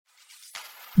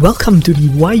Welcome to the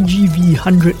YGV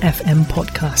 100 FM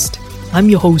podcast. I'm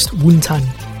your host, Woon Tan.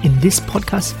 In this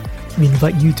podcast, we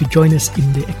invite you to join us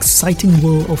in the exciting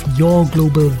world of your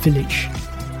global village.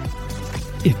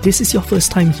 If this is your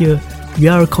first time here, we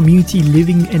are a community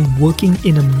living and working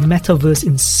in a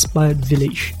metaverse-inspired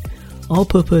village. Our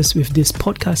purpose with this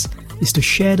podcast is to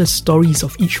share the stories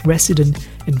of each resident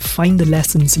and find the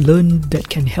lessons learned that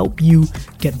can help you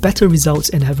get better results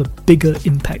and have a bigger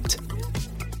impact.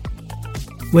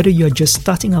 Whether you're just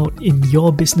starting out in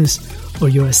your business or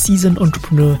you're a seasoned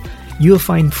entrepreneur, you'll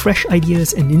find fresh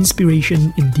ideas and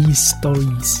inspiration in these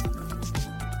stories.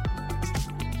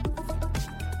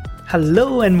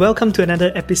 Hello and welcome to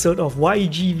another episode of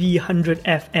YGV 100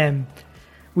 FM.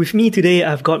 With me today,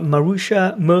 I've got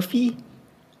Maruxa Murphy.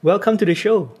 Welcome to the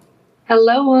show.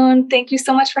 Hello, Woon. Thank you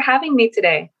so much for having me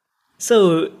today.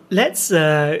 So let's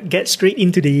get straight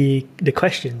into the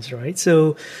questions, right?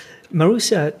 So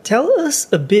Maruxa, tell us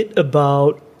a bit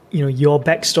about your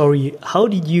backstory. How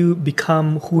did you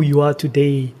become who you are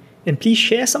today? And please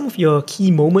share some of your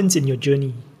key moments in your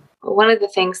journey. One of the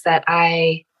things that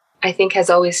I think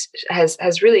has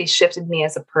really shifted me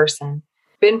as a person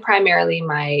been primarily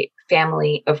my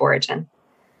family of origin.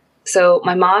 So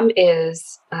my mom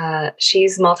is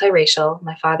she's multiracial.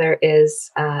 My father is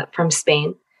from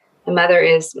Spain. My mother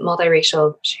is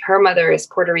multiracial. Her mother is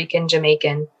Puerto Rican,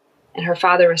 Jamaican, and her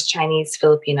father was Chinese,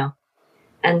 Filipino.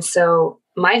 And so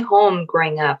my home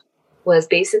growing up was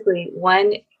basically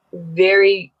one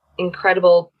very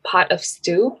incredible pot of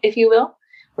stew, if you will,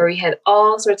 where we had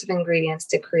all sorts of ingredients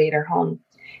to create our home.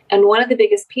 And one of the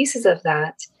biggest pieces of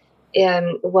that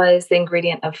was the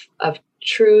ingredient of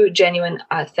true, genuine,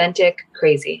 authentic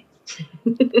crazy.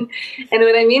 And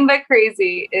what I mean by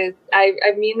crazy is I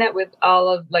mean that with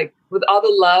all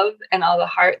the love and all the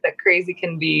heart that crazy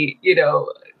can be,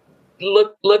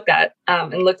 looked at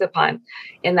and looked upon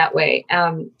in that way.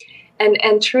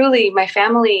 And truly my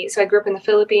family, so I grew up in the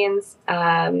Philippines,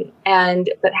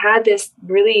 but had this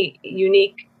really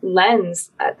unique lens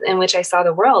in which I saw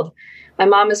the world. My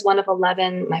mom is one of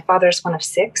 11. My father is one of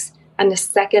 6. I'm the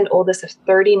second oldest of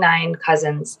 39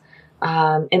 cousins,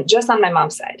 and just on my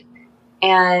mom's side.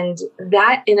 And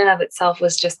that in and of itself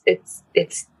was just,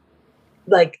 it's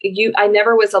like I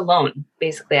never was alone,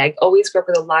 basically. I always grew up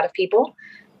with a lot of people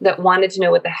that wanted to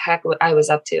know what the heck I was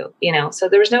up to, So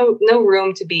there was no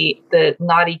room to be the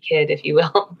naughty kid, if you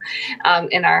will,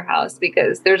 in our house,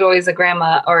 because there's always a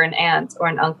grandma or an aunt or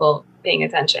an uncle paying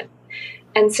attention.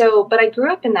 And so, but I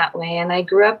grew up in that way. And I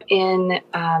grew up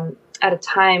at a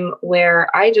time where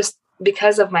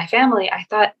because of my family, I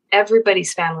thought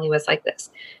everybody's family was like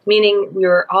this, meaning we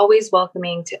were always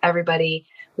welcoming to everybody.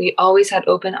 We always had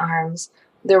open arms.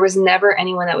 There was never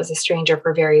anyone that was a stranger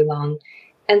for very long.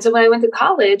 And so when I went to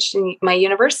college, my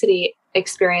university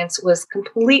experience was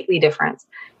completely different.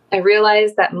 I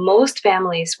realized that most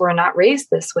families were not raised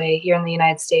this way here in the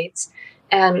United States.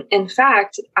 And in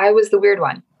fact, I was the weird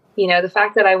one. The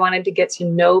fact that I wanted to get to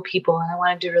know people and I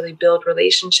wanted to really build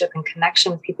relationship and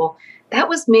connection with people, that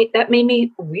made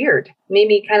me weird, made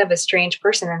me kind of a strange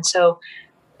person. And so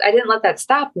I didn't let that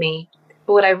stop me.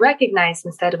 But what I recognized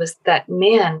instead was that,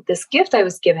 man, this gift I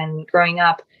was given growing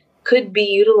up could be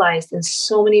utilized in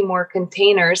so many more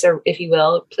containers, or if you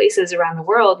will, places around the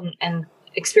world and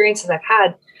experiences I've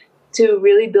had to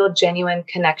really build genuine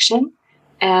connection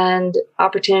and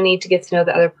opportunity to get to know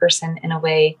the other person in a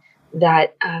way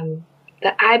that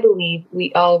I believe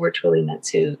we all were truly meant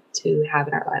to have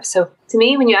in our lives. So to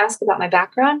me, when you ask about my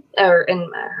background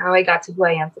and how I got to who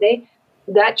I am today,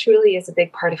 that truly is a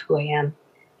big part of who I am.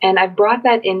 And I've brought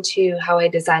that into how I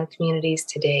design communities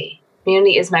today.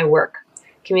 Community is my work.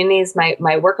 Community is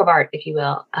my work of art, if you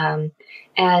will.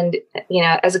 And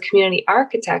as a community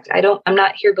architect, I'm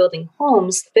not here building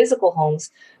homes, physical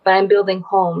homes, but I'm building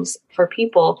homes for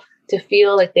people to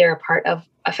feel like they're a part of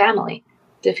a family,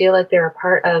 to feel like they're a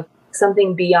part of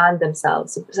something beyond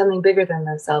themselves, something bigger than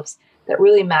themselves that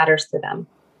really matters to them.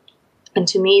 And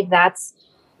to me,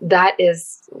 that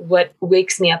is what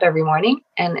wakes me up every morning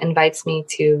and invites me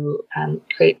to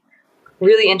create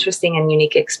really interesting and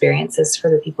unique experiences for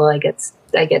the people I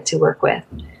get to work with.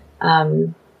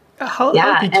 How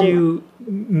did you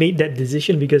make that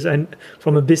decision? Because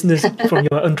from a business, from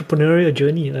your entrepreneurial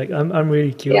journey, I'm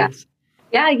really curious.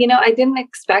 Yeah, I didn't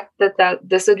expect that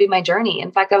this would be my journey.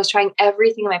 In fact, I was trying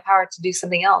everything in my power to do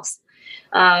something else.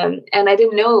 And I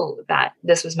didn't know that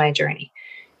this was my journey.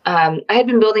 I had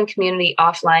been building community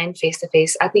offline,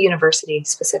 face-to-face at the university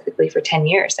specifically for 10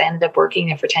 years. I ended up working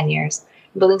there for 10 years,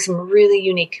 building some really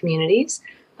unique communities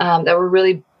that were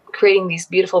really creating these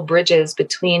beautiful bridges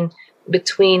between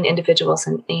individuals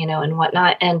and, and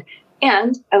whatnot. And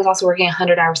And I was also working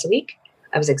 100 hours a week.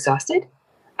 I was exhausted.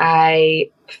 I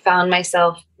found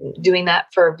myself doing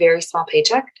that for a very small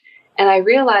paycheck. And I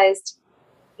realized,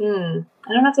 I don't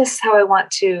know if this is how I want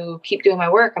to keep doing my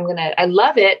work. I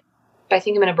love it, but I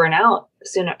think I'm going to burn out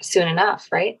soon enough.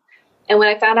 Right. And when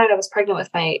I found out I was pregnant with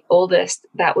my oldest,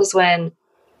 that was when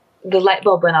the light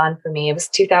bulb went on for me. It was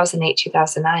 2008,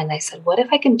 2009. And I said, what if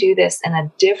I can do this in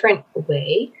a different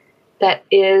way that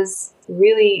is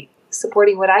really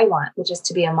supporting what I want, which is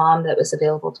to be a mom that was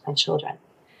available to my children.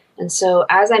 And so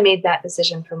as I made that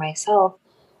decision for myself,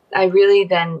 I really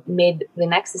then made the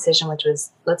next decision, which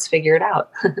was, let's figure it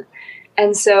out.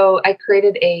 And so I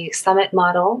created a telesummit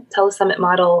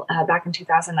model back in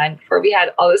 2009, before we had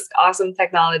all this awesome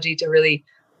technology to really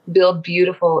build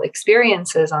beautiful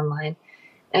experiences online.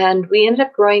 And we ended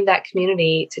up growing that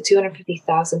community to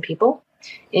 250,000 people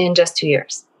in just 2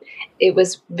 years. It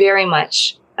was very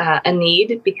much a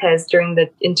need, because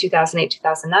in 2008,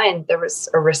 2009, there was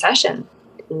a recession.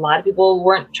 A lot of people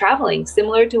weren't traveling,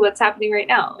 similar to what's happening right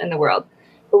now in the world.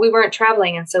 But we weren't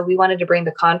traveling. And so we wanted to bring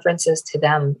the conferences to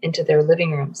them, into their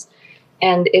living rooms.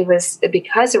 And it was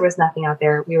because there was nothing out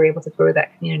there, we were able to grow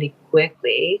that community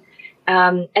quickly.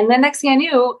 And then next thing I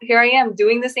knew, here I am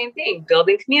doing the same thing,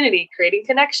 building community, creating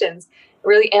connections,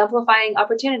 really amplifying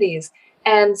opportunities.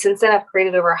 And since then, I've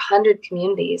created over 100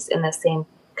 communities in the same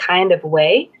kind of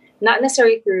way, not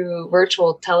necessarily through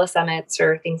virtual telesummits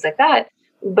or things like that,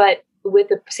 but with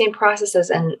the same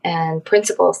processes and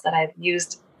principles that I've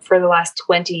used for the last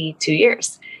 22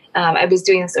 years. I was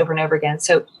doing this over and over again.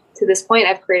 So to this point,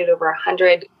 I've created over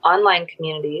 100 online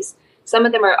communities. Some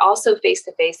of them are also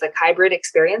face-to-face, like hybrid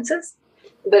experiences.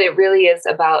 But it really is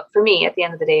about, for me, at the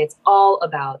end of the day, it's all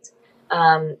about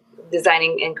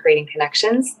designing and creating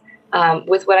connections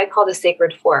with what I call the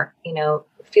sacred four,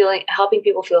 helping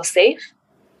people feel safe,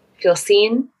 feel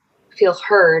seen, feel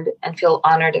heard, and feel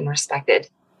honored and respected.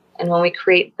 And when we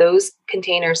create those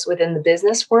containers within the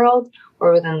business world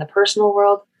or within the personal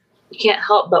world, you can't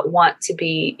help but want to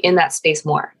be in that space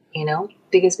more,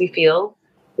 because we feel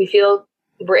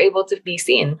we're able to be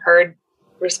seen, heard,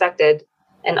 respected,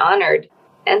 and honored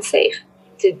and safe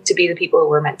to be the people who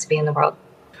we're meant to be in the world.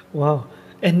 Wow.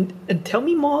 And tell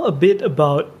me more a bit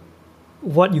about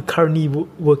what you're currently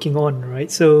working on, right?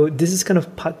 So this is kind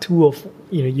of part two of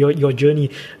your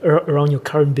journey around your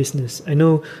current business. I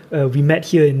know we met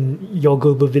here in Your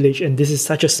Global Village, and this is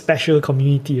such a special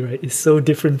community, right? It's so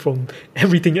different from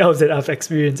everything else that I've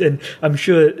experienced, and I'm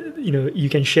sure you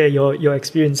can share your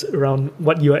experience around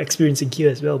what you are experiencing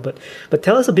here as well. But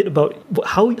tell us a bit about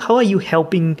how are you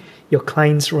helping your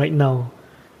clients right now?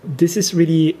 This is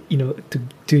really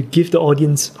to give the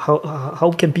audience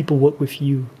how can people work with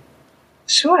you.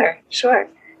 Sure.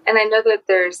 And I know that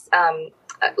there's a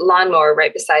lawnmower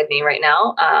right beside me right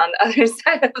now on the other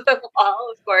side of the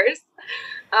wall, of course.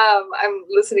 I'm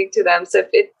listening to them. So if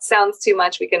it sounds too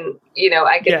much, we can,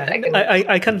 I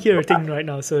can't hear a thing right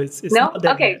now. So it's no? Not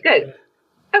that Okay, bad. good.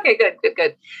 Yeah. Okay,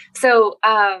 good. So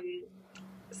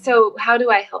how do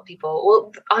I help people?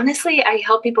 Well, honestly, I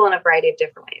help people in a variety of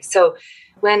different ways. So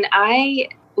when I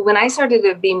started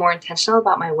to be more intentional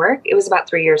about my work, it was about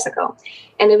 3 years ago.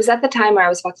 And it was at the time where I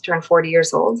was about to turn 40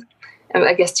 years old.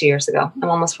 I guess 2 years ago. I'm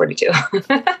almost 42.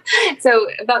 So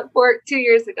about 2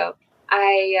 years ago,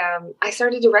 I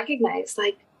started to recognize,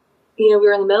 we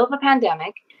were in the middle of a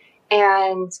pandemic,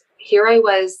 and here I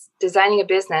was designing a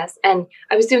business, and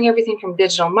I was doing everything from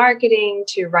digital marketing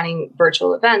to running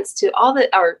virtual events to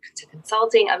to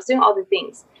consulting. I was doing all the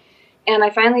things. And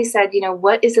I finally said,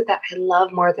 what is it that I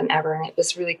love more than ever? And it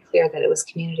was really clear that it was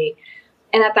community.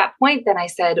 And at that point, then I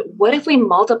said, what if we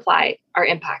multiply our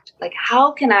impact?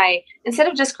 How can I, instead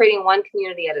of just creating one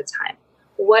community at a time,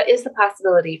 what is the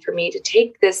possibility for me to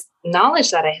take this knowledge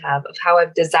that I have of how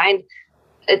I've designed,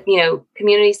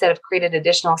 communities that have created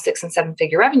additional 6- and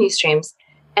 7-figure revenue streams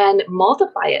and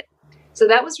multiply it? So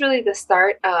that was really the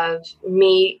start of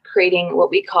me creating what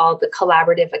we call the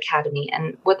Collaborative Academy.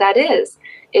 And what that is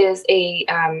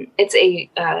an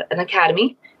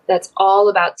academy that's all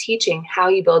about teaching how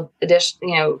you build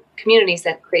communities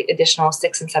that create additional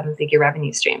 6- and 7-figure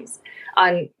revenue streams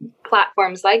on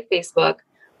platforms like Facebook,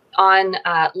 on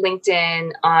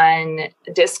LinkedIn, on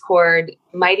Discord,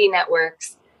 Mighty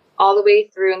Networks, all the way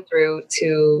through and through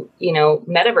to,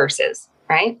 metaverses.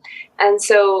 Right. And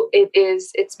so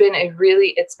it's been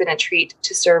a treat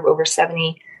to serve over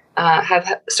 70,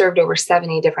 have served over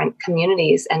 70 different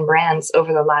communities and brands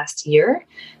over the last year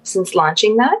since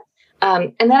launching that.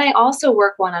 And then I also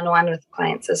work one-on-one with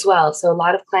clients as well. So a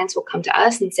lot of clients will come to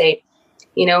us and say,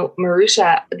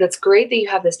 Maruxa, that's great that you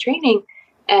have this training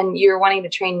and you're wanting to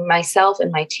train myself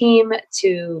and my team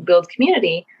to build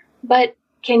community. but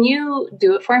can you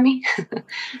do it for me?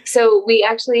 So we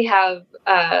actually have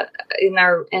in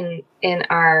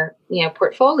our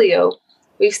portfolio,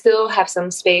 we still have some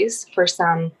space for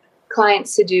some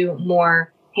clients to do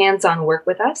more hands-on work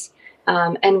with us,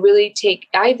 and really take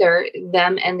either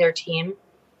them and their team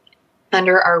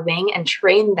under our wing and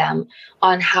train them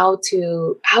on how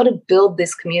to build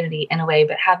this community in a way,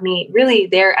 but have me really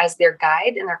there as their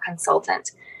guide and their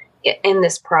consultant in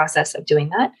this process of doing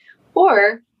that,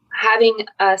 or hiring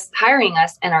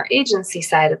us and our agency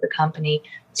side of the company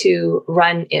to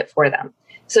run it for them.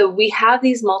 So we have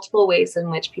these multiple ways in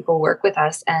which people work with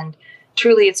us, and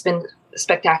truly it's been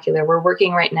spectacular. We're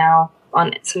working right now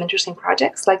on some interesting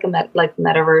projects like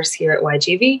metaverse here at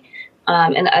YGV,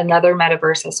 and another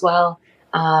metaverse as well,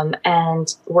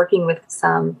 and working with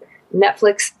some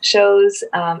Netflix shows,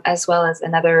 as well as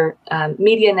another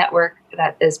media network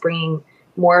that is bringing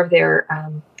more of their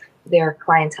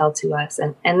clientele to us.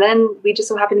 And then we just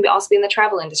so happen to also be in the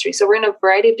travel industry. So we're in a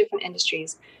variety of different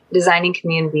industries, designing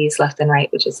communities left and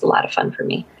right, which is a lot of fun for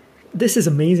me. This is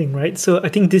amazing, right? So I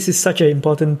think this is such an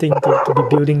important thing to be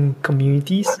building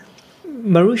communities.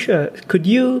 Maruxa, could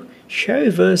you share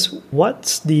with us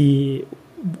what's the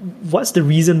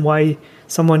reason why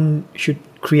someone should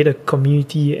create a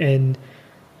community, and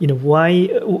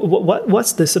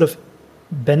what's the sort of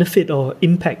benefit or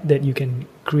impact that you can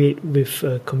create with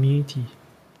a community?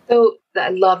 So I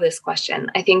love this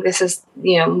question. I think this is,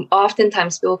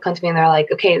 oftentimes people come to me and they're like,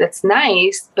 okay, that's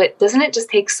nice, but doesn't it just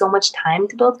take so much time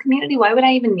to build community? Why would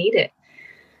I even need it?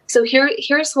 So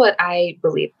here's what I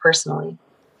believe personally.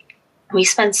 We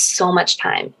spend so much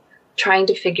time trying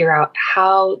to figure out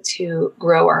how to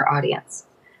grow our audience.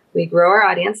 We grow our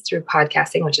audience through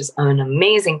podcasting, which is an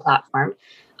amazing platform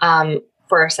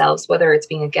for ourselves, whether it's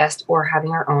being a guest or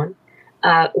having our own.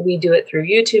 We do it through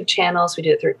YouTube channels. We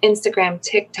do it through Instagram,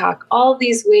 TikTok, all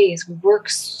these ways. We work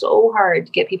so hard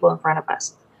to get people in front of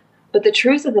us. But the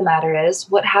truth of the matter is,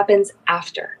 what happens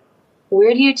after?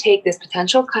 Where do you take this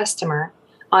potential customer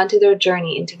onto their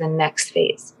journey into the next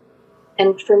phase?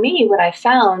 And for me, what I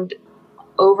found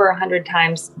over 100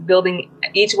 times, building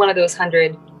each one of those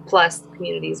 100 plus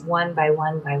communities one by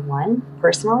one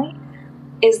personally,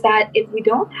 is that if we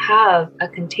don't have a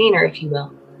container, if you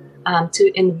will,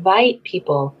 to invite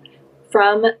people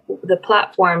from the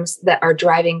platforms that are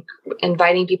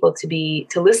inviting people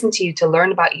to listen to you, to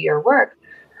learn about your work,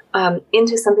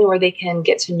 into something where they can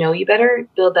get to know you better,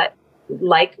 build that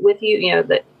like with you,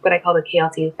 what I call the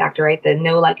KLT factor, right? The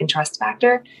know, like, and trust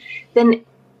factor. Then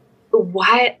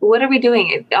what are we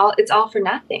doing? It's all for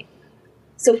nothing.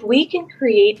 So if we can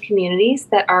create communities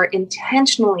that are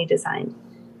intentionally designed,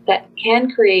 that can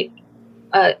create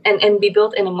and be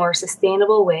built in a more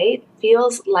sustainable way, it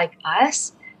feels like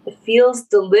us, it feels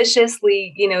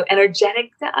deliciously,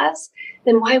 energetic to us,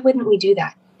 then why wouldn't we do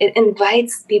that? It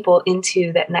invites people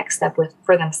into that next step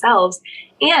for themselves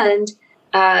and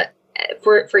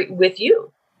with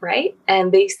you, right?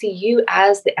 And they see you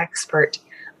as the expert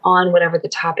on whatever the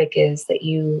topic is that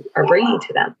you are bringing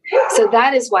to them. So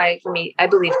that is why, for me, I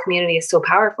believe community is so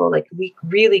powerful. Like, we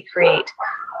really create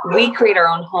our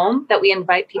own home that we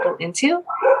invite people into,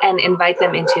 and invite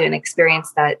them into an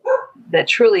experience that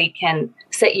truly can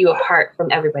set you apart from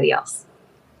everybody else.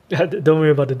 Don't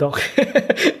worry about the dog.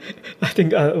 I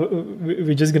think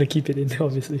we're just going to keep it in,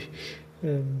 obviously.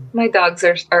 My dogs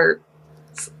are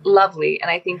lovely, and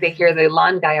I think they hear the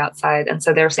lawn guy outside, and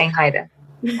so they're saying hi to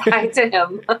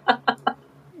him.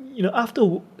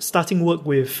 After starting work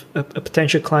with a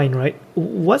potential client, right?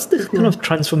 What's the kind of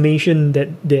transformation that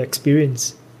they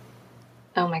experience?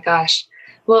 Oh my gosh.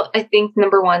 Well, I think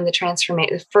number one,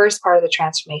 the first part of the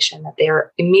transformation that they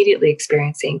are immediately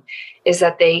experiencing is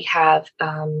that they have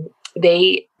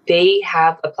a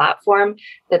platform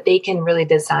that they can really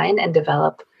design and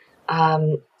develop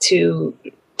to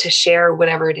share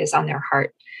whatever it is on their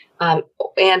heart,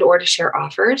 and or to share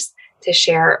offers, to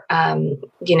share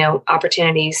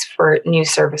opportunities for new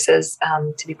services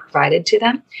to be provided to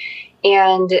them.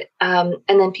 And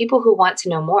then people who want to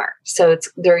know more. So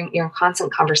you're in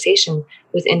constant conversation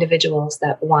with individuals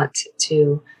that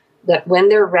when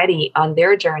they're ready on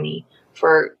their journey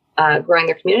for growing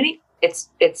their community,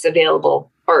 it's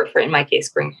available, or for, in my case,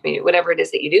 growing community, whatever it is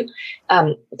that you do,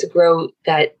 to grow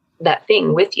that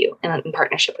thing with you and in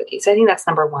partnership with you. So I think that's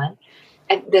number one.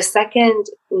 And the second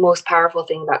most powerful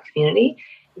thing about community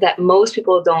that most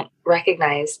people don't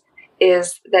recognize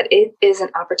is that it is an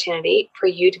opportunity for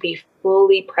you to be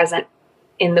fully present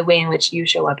in the way in which you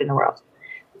show up in the world.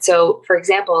 So, for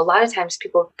example, a lot of times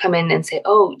people come in and say,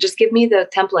 oh, just give me the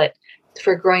template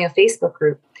for growing a Facebook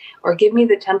group, or give me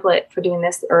the template for doing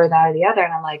this or that or the other.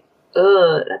 And I'm like,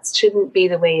 that shouldn't be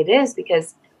the way it is,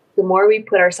 because the more we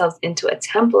put ourselves into a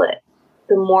template,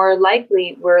 the more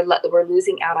likely we're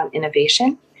losing out on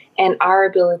innovation and our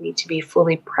ability to be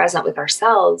fully present with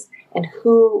ourselves and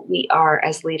who we are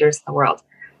as leaders in the world.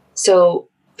 So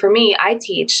for me, I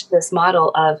teach this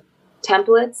model of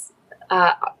templates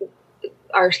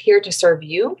are here to serve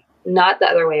you, not the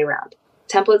other way around.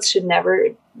 Templates should never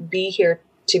be here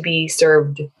to be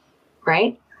served,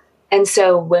 right? And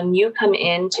so when you come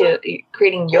into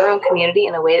creating your own community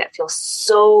in a way that feels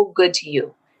so good to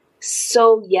you,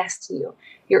 so yes to you,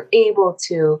 you're able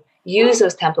to use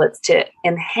those templates to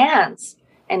enhance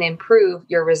and improve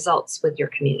your results with your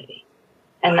community.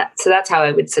 And so that's how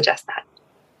I would suggest that.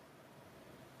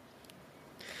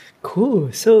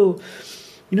 Cool. So,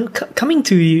 coming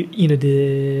to,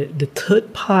 the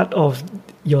third part of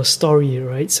your story,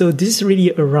 right? So this is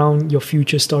really around your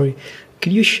future story.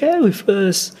 Could you share with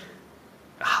us,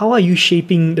 how are you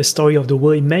shaping the story of the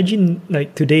world? Imagine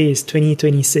like today is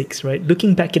 2026, right?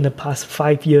 Looking back in the past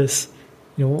 5 years,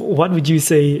 what would you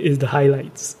say is the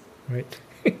highlights, right?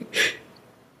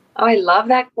 Oh, I love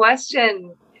that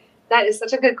question. That is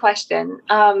such a good question.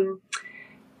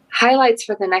 Highlights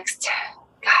for the next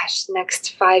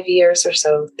 5 years or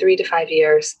so, 3 to 5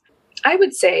 years. I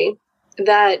would say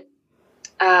that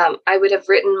I would have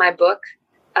written my book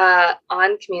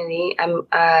on community.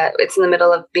 It's in the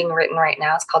middle of being written right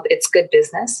now. It's called It's Good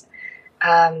Business.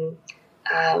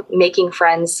 Making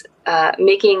friends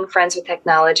with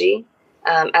technology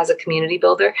as a community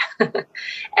builder. And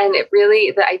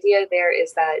the idea there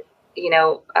is that,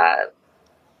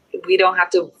 we don't have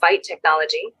to fight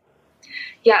technology.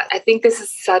 Yeah, I think this is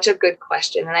such a good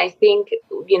question. And I think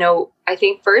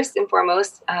first and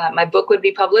foremost, my book would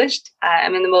be published.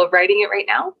 I'm in the middle of writing it right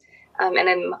now. And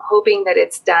I'm hoping that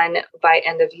it's done by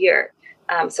end of year.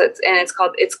 So it's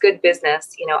called It's Good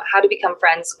Business, how to become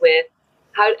friends with,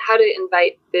 how to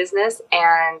invite business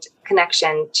and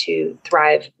connection to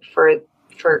thrive for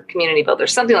community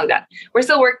builders, something like that. We're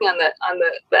still working on that,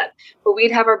 but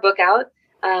we'd have our book out.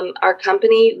 Our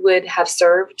company would have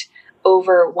served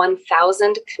over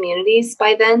 1,000 communities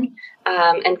by then,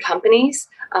 and companies,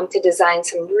 to design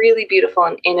some really beautiful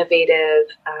and innovative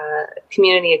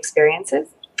community experiences.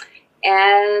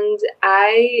 And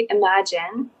I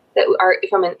imagine that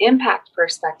from an impact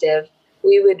perspective,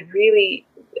 we would really,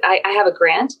 I have a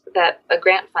grant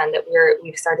fund that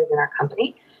we've started in our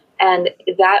company, and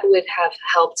that would have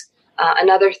helped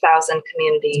another 1,000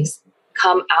 communities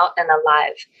come out and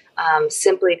alive,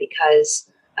 simply because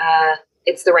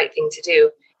it's the right thing to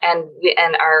do. And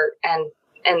in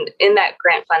that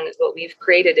grant fund, what we've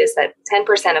created is that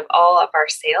 10% of all of our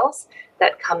sales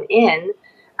that come in,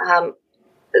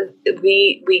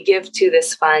 we give to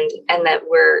this fund, and that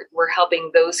we're helping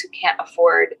those who can't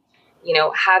afford,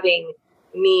 having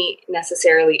me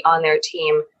necessarily on their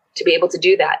team to be able to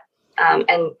do that,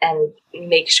 and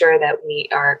make sure that we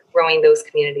are growing those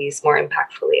communities more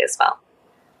impactfully as well.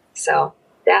 So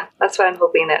yeah, that's what I'm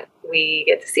hoping that we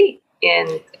get to see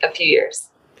in a few years.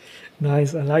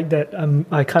 Nice. I like that.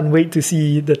 I can't wait to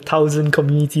see the 1,000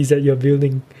 communities that you're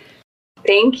building.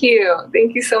 Thank you.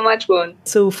 Thank you so much, Woon.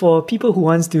 So for people who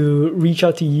wants to reach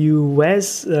out to you, where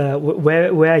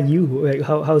are you? Like,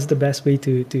 how's the best way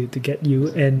to get you?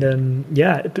 And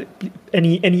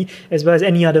any as well as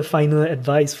any other final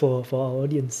advice for our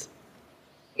audience?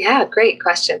 Yeah, great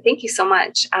question. Thank you so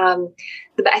much.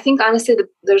 I think honestly,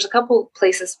 there's a couple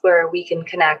places where we can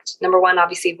connect. Number one,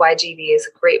 obviously, YGV is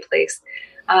a great place.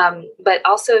 But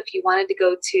also, if you wanted to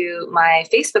go to my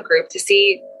Facebook group to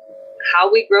see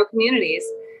how we grow communities,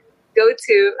 go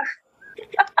to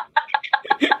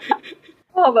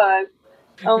hold on.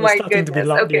 Oh my goodness.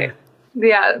 Okay.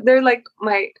 Yeah, they're like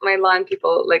my lawn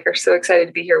people are so excited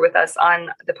to be here with us on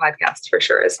the podcast for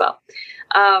sure as well.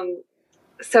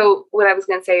 So what I was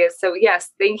going to say is, so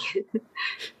yes, thank you.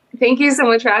 Thank you so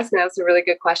much for asking. That was a really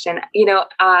good question.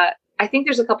 I think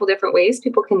there's a couple different ways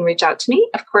people can reach out to me.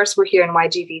 Of course, we're here in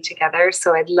YGV together,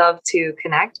 so I'd love to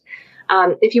connect.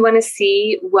 If you want to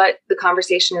see what the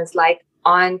conversation is like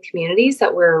on communities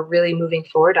that we're really moving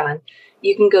forward on,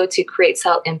 you can go to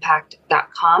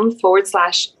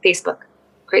createcellimpact.com/Facebook,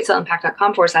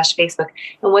 createcellimpact.com/Facebook.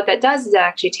 And what that does is it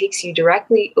actually takes you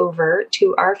directly over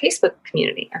to our Facebook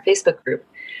community, our Facebook group.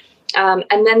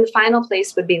 And then the final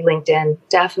place would be LinkedIn.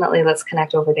 Definitely let's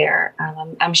connect over there.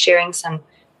 I'm sharing some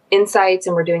insights,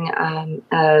 and we're doing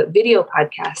a video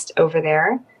podcast over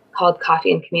there called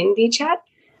Coffee and Community Chat.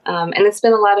 And it's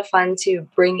been a lot of fun to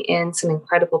bring in some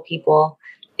incredible people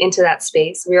into that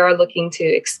space. We are looking to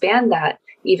expand that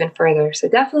even further. So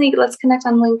definitely let's connect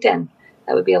on LinkedIn.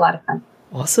 That would be a lot of fun.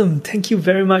 Awesome. Thank you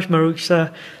very much,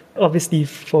 Maruxa. obviously,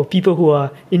 for people who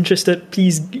are interested,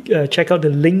 please check out the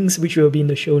links, which will be in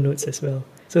the show notes as well.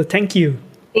 So thank you.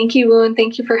 Thank you, Woon.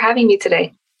 Thank you for having me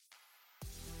today.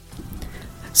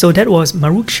 So that was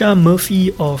Maruxa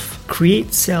Murphy of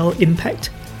Create Sell Impact,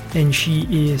 and she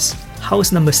is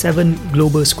house number 7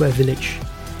 Global Square Village.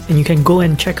 And you can go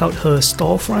and check out her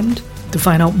storefront to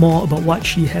find out more about what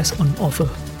she has on offer.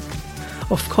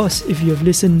 Of course, if you have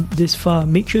listened this far,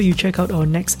 make sure you check out our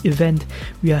next event.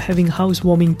 We are having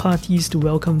housewarming parties to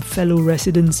welcome fellow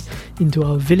residents into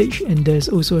our village, and there's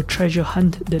also a treasure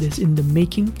hunt that is in the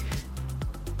making.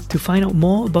 To find out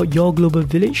more about Your Global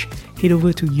Village, head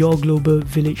over to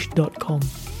yourglobalvillage.com.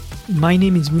 My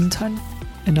name is Woon Tan,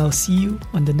 and I'll see you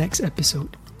on the next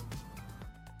episode.